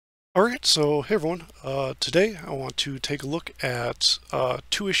Alright, so hey everyone, today I want to take a look at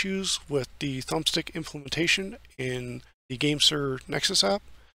two issues with the thumbstick implementation in the Gamesir Nexus app,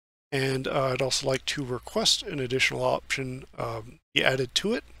 and I'd also like to request an additional option be added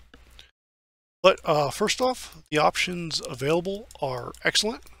to it. But first off, the options available are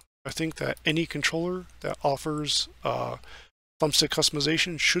excellent. I think that any controller that offers thumbstick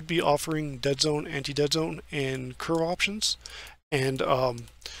customization should be offering Deadzone, Anti-Deadzone, and curve options, and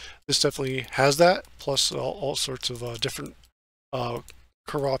this definitely has that, plus all sorts of different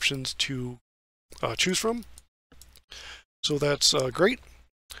curve options to choose from. So that's great.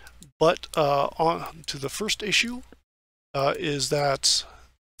 But on to the first issue is that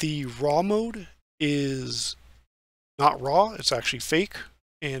the raw mode is not raw, it's actually fake,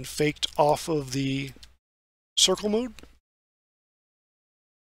 and faked off of the circle mode.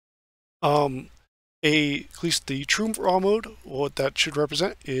 At least the true raw mode, what that should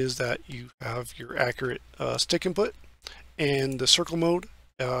represent is that you have your accurate stick input, and the circle mode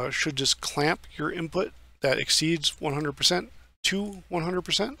should just clamp your input that exceeds 100% to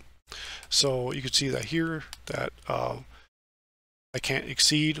 100%. So you can see that here that I can't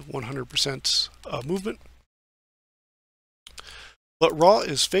exceed 100% movement. But raw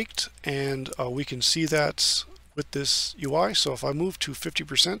is faked, and we can see that with this UI. So if I move to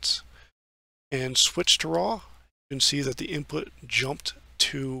 50%, and switch to raw, you can see that the input jumped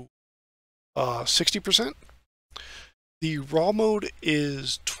to 60%. The raw mode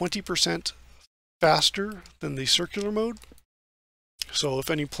is 20% faster than the circular mode. So if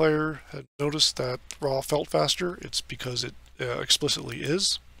any player had noticed that raw felt faster, it's because it explicitly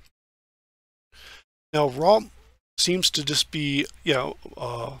is. Now raw seems to just be, the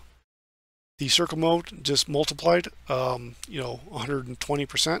circle mode just multiplied,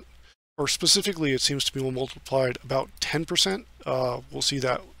 120%. Or specifically, it seems to be multiplied about 10%. We'll see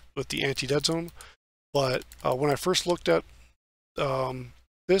that with the anti-deadzone. But when I first looked at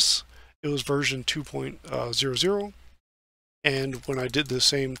this, it was version 2.00. And when I did the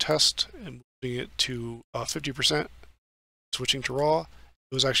same test and moving it to 50%, switching to raw,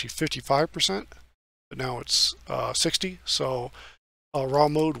 it was actually 55%. But now it's 60. So raw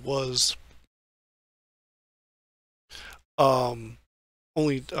mode was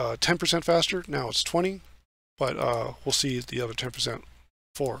only 10% faster. Now it's 20, but we'll see the other 10%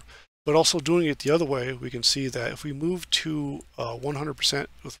 for. But also doing it the other way, we can see that if we move to 100%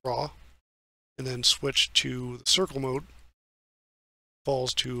 with raw and then switch to the circle mode,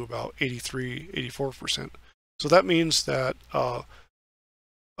 falls to about 83, 84%. So that means that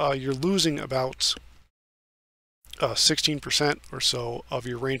you're losing about 16% or so of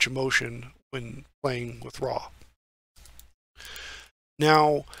your range of motion when playing with raw.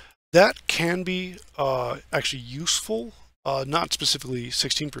 Now, that can be actually useful, not specifically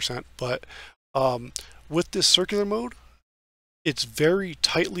 16%, but with this circular mode, it's very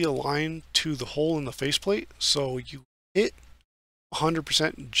tightly aligned to the hole in the faceplate, so you hit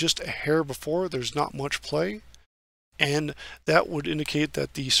 100% just a hair before, there's not much play, and that would indicate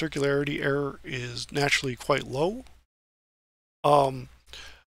that the circularity error is naturally quite low.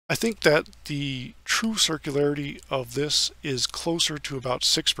 I think that the true circularity of this is closer to about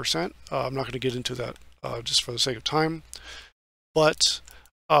 6%. I'm not going to get into that just for the sake of time, but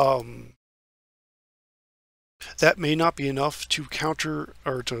that may not be enough to counter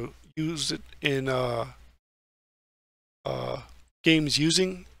or to use it in games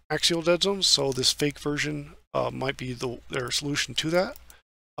using axial dead zones. So this fake version might be their solution to that.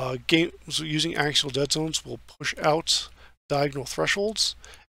 Games using axial dead zones will push out diagonal thresholds.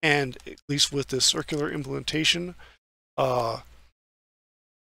 And at least with this circular implementation, you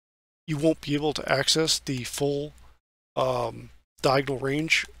won't be able to access the full diagonal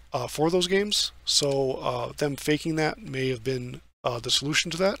range for those games. So them faking that may have been the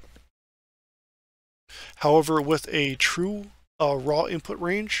solution to that. However, with a true raw input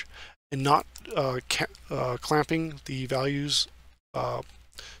range and not clamping the values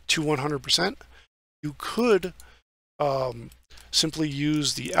to 100%, you could simply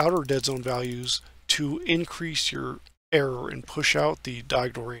use the outer dead zone values to increase your error and push out the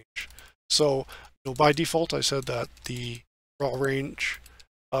diagonal range. So by default, I said that the raw range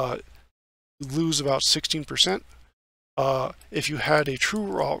lose about 16%. If you had a true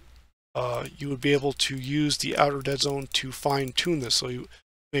raw, you would be able to use the outer dead zone to fine tune this. So you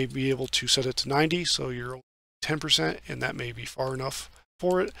may be able to set it to 90, so you're 10%, and that may be far enough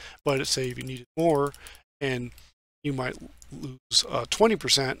for it. But let's say if you needed more, and you might lose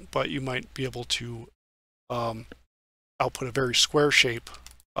 20%, but you might be able to output a very square shape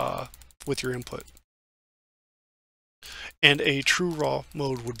with your input. And a true raw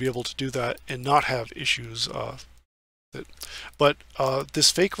mode would be able to do that and not have issues. But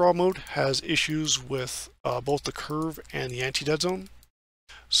this fake raw mode has issues with both the curve and the anti-deadzone.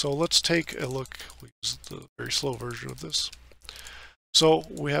 So let's take a look. We use the very slow version of this. So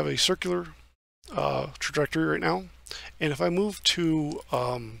we have a circular trajectory right now, and if I move to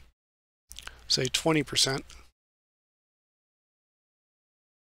say 20%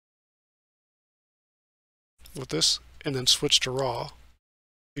 with this and then switch to raw,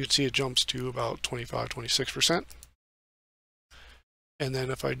 you can see it jumps to about 25-26%. And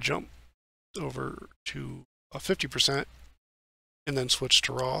then if I jump over to 50% and then switch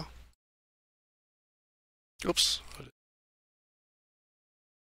to raw, oops,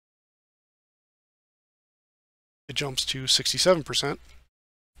 it jumps to 67%.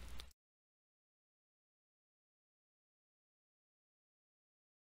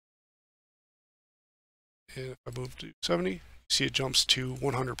 And if I move to 70, you see it jumps to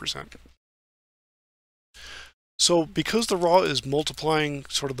 100%. So because the raw is multiplying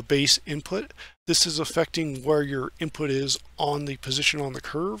sort of the base input, this is affecting where your input is on the position on the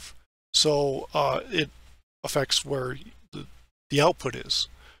curve. So it affects where the output is.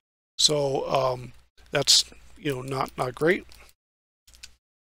 So that's not great,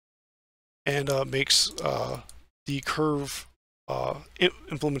 and makes the curve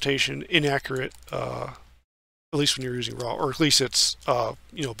implementation inaccurate, at least when you're using raw, or at least it's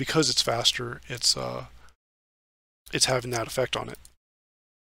because it's faster, it's having that effect on it.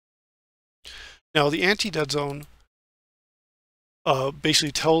 Now the anti-deadzone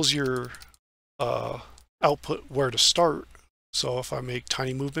basically tells your output where to start. So if I make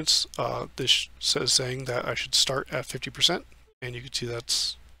tiny movements, this saying that I should start at 50%, and you can see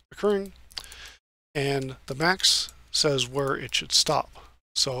that's occurring. And the max says where it should stop.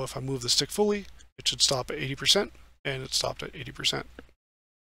 So if I move the stick fully, it should stop at 80%, and it stopped at 80%.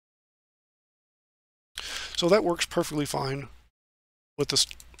 So that works perfectly fine with the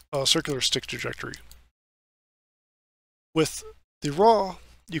circular stick trajectory. With the raw,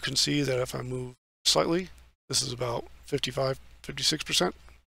 you can see that if I move slightly, this is about 56%.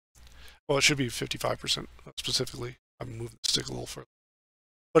 Well, it should be 55% specifically. I'm moving the stick a little further.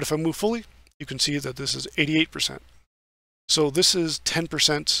 But if I move fully, you can see that this is 88%. So this is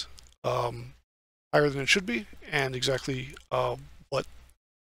 10% higher than it should be, and exactly what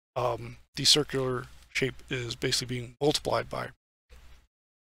the circular shape is basically being multiplied by.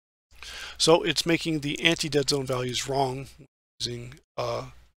 So it's making the anti-deadzone values wrong using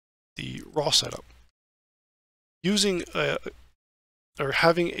the raw setup. Using or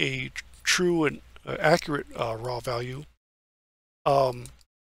having a true and accurate raw value,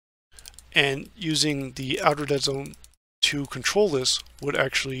 and using the outer deadzone to control this would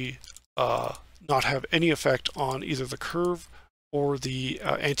actually not have any effect on either the curve or the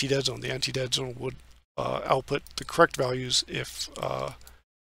anti-deadzone. The anti-deadzone would output the correct values if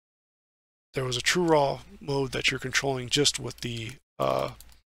there was a true raw mode that you're controlling just with the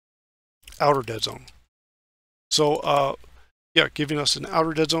outer deadzone. So yeah, giving us an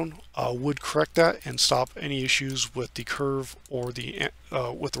outer deadzone would correct that and stop any issues with the curve or the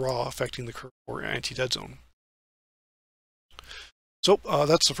with raw affecting the curve or anti-deadzone. So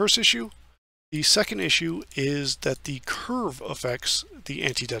that's the first issue. The second issue is that the curve affects the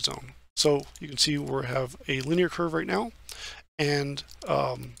anti-deadzone. So you can see we have a linear curve right now, and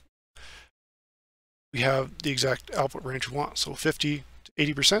we have the exact output range we want, so 50 to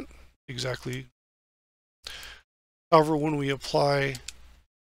 80% exactly. However, when we apply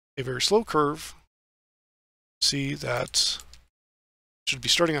a very slow curve, see that it should be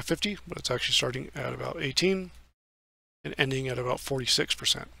starting at 50, but it's actually starting at about 18 and ending at about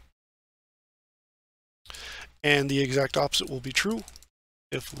 46%. And the exact opposite will be true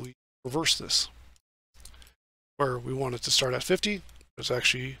if we reverse this, where we want it to start at 50, but it's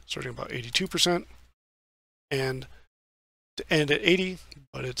actually starting about 82%, and to end at 80,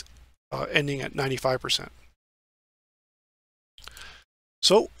 but it's ending at 95%.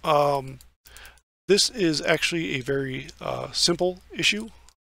 So this is actually a very simple issue.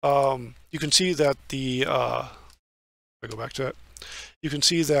 You can see that the, if I go back to it, you can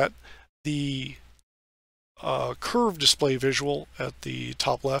see that the curve display visual at the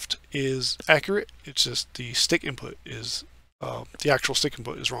top left is accurate. It's just the stick input is, the actual stick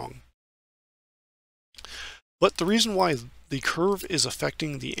input is wrong. But the reason why the curve is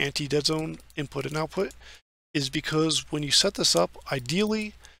affecting the anti-deadzone input and output is because when you set this up,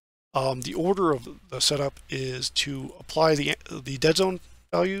 ideally, the order of the setup is to apply the deadzone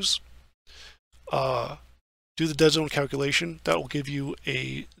values, do the deadzone calculation. That will give you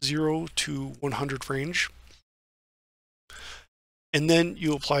a 0 to 100 range. and then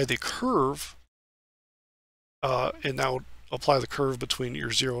you apply the curve, and that would apply the curve between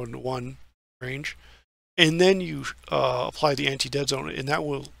your 0 and 1 range, and then you apply the anti-deadzone, and that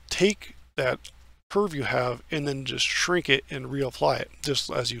will take that curve you have and then just shrink it and reapply it,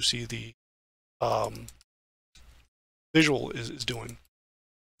 just as you see the visual is doing.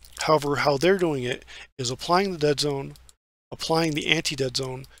 However, how they're doing it is applying the dead zone, applying the anti-dead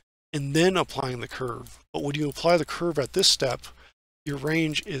zone, and then applying the curve. But when you apply the curve at this step, your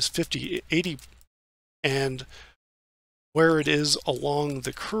range is 50, 80, and where it is along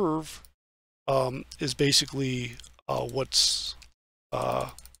the curve is basically what's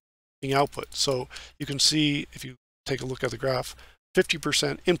being output. So you can see, if you take a look at the graph,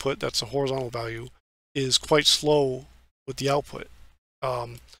 50% input, that's the horizontal value, is quite slow with the output.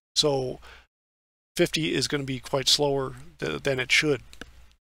 So 50 is going to be quite slower than it should.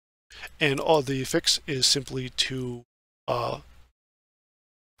 And all the fix is simply to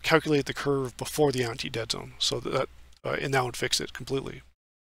calculate the curve before the anti-dead zone, so that and that would fix it completely.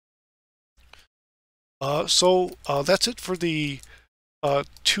 So that's it for the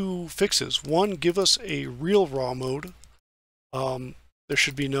two fixes. One, give us a real raw mode. There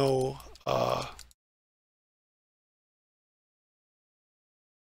should be no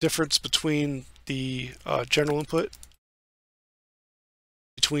difference between the general input,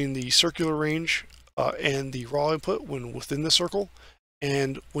 between the circular range and the raw input when within the circle.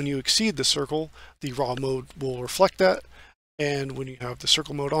 And when you exceed the circle, the raw mode will reflect that. And when you have the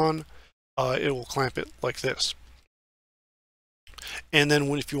circle mode on, it will clamp it like this. And then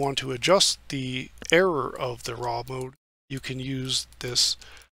if you want to adjust the error of the raw mode, you can use this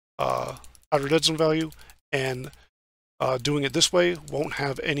outer dead zone value, and doing it this way won't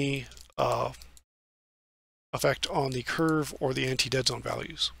have any effect on the curve or the anti-dead zone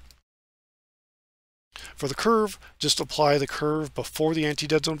values. For the curve, just apply the curve before the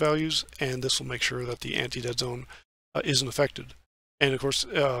anti-dead zone values, and this will make sure that the anti-dead zone isn't affected. And of course,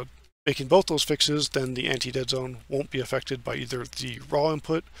 making both those fixes, then the anti-dead zone won't be affected by either the raw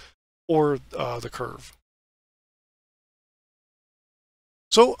input or the curve.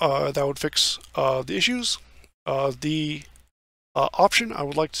 So that would fix the issues. The option I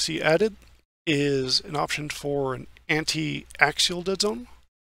would like to see added is an option for an anti-axial dead zone.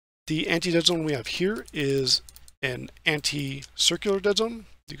 The anti-dead zone we have here is an anti-circular dead zone.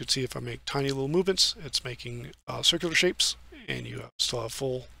 You can see if I make tiny little movements, it's making circular shapes, and you still have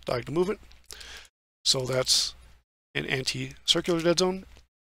full diagonal movement. So that's an anti-circular dead zone.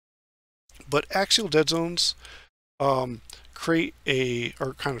 But axial dead zones create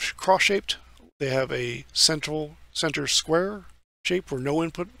are kind of cross-shaped. They have a center square shape where no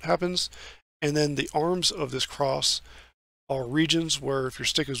input happens, and then the arms of this cross are regions where if your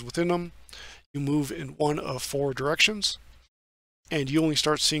stick is within them, you move in one of 4 directions, and you only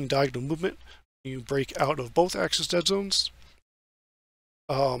start seeing diagonal movement when you break out of both axis dead zones.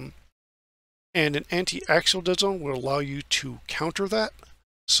 And an anti-axial dead zone would allow you to counter that.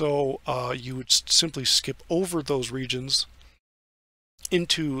 So you would simply skip over those regions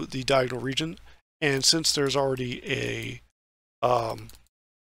into the diagonal region, and since there's already a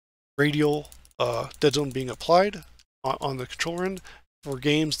radial dead zone being applied on the controller end, for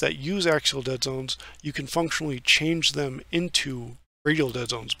games that use axial dead zones, you can functionally change them into radial dead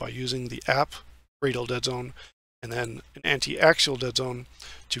zones by using the app radial dead zone and then an anti-axial dead zone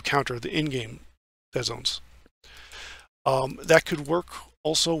to counter the in-game dead zones. That could work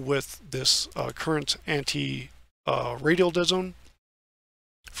also with this current anti-radial dead zone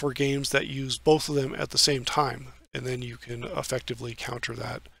for games that use both of them at the same time, and then you can effectively counter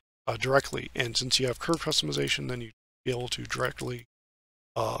that directly. And since you have curve customization, then you'd be able to directly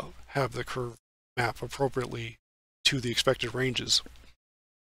have the curve map appropriately to the expected ranges.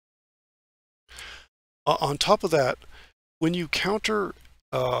 On top of that, when you counter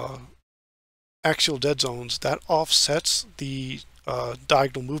axial dead zones, that offsets the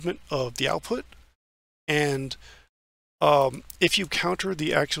diagonal movement of the output. And if you counter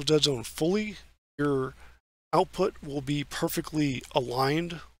the axial dead zone fully, your output will be perfectly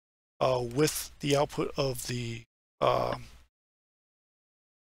aligned with the output of the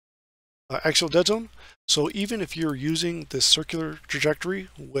axial dead zone. So even if you're using this circular trajectory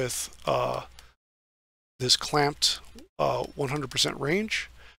with this clamped 100% range,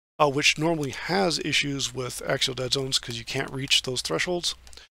 which normally has issues with axial dead zones because you can't reach those thresholds,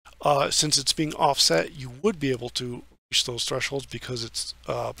 since it's being offset, you would be able to reach those thresholds because it's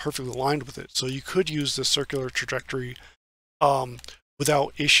perfectly aligned with it. So you could use this circular trajectory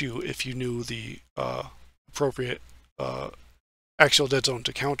without issue if you knew the appropriate axial dead zone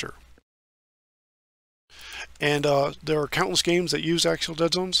to counter. And there are countless games that use Axial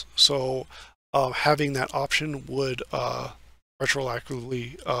Dead Zones, so having that option would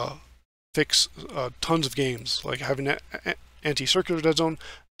retroactively fix tons of games. Like having an anti-circular dead zone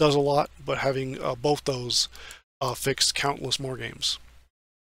does a lot, but having both those fix countless more games.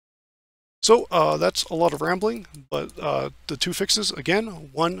 So that's a lot of rambling, but the two fixes, again,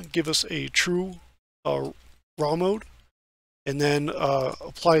 one, give us a true raw mode, and then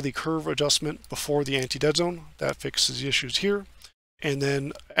apply the curve adjustment before the anti-dead zone. That fixes the issues here. And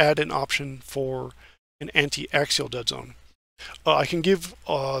then add an option for an anti-axial dead zone. I can give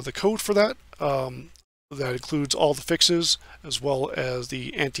the code for that. That includes all the fixes as well as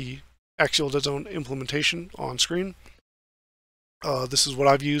the anti-axial dead zone implementation on screen. This is what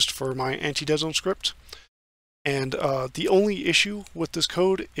I've used for my anti-dead zone script. And the only issue with this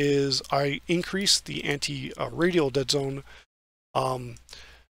code is I increase the anti-radial dead zone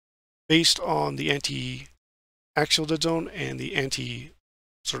based on the anti-axial dead zone and the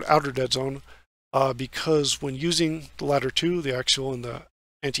anti-sort of outer dead zone, because when using the latter two, the axial and the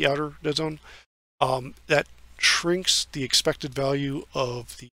anti-outer dead zone, that shrinks the expected value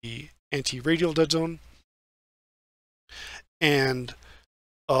of the anti-radial dead zone, and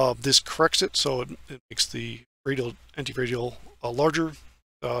this corrects it, so it makes the anti-radial larger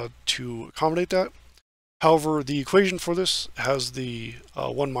to accommodate that. However, the equation for this has the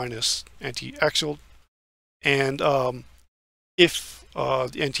 1 minus anti-axial, and if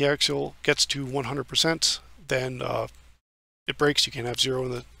the anti-axial gets to 100%, then it breaks. You can't have 0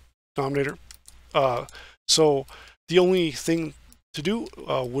 in the denominator. So the only thing to do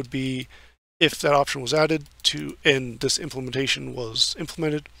would be, if that option was added to and this implementation was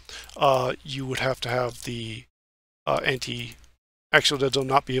implemented, you would have to have the anti-axial dead zone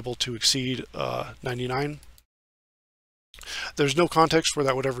not be able to exceed 99. There's no context where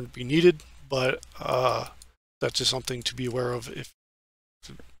that would ever be needed, but that's just something to be aware of if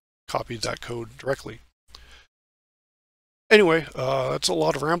you copied that code directly. Anyway, that's a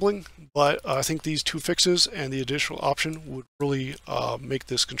lot of rambling, but I think these two fixes and the additional option would really make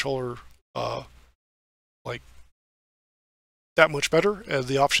this controller like that much better.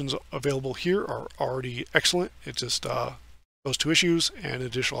 The options available here are already excellent. It's just those two issues and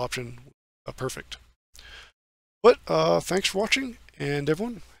additional option perfect. But thanks for watching, and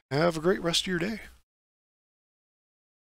everyone, have a great rest of your day.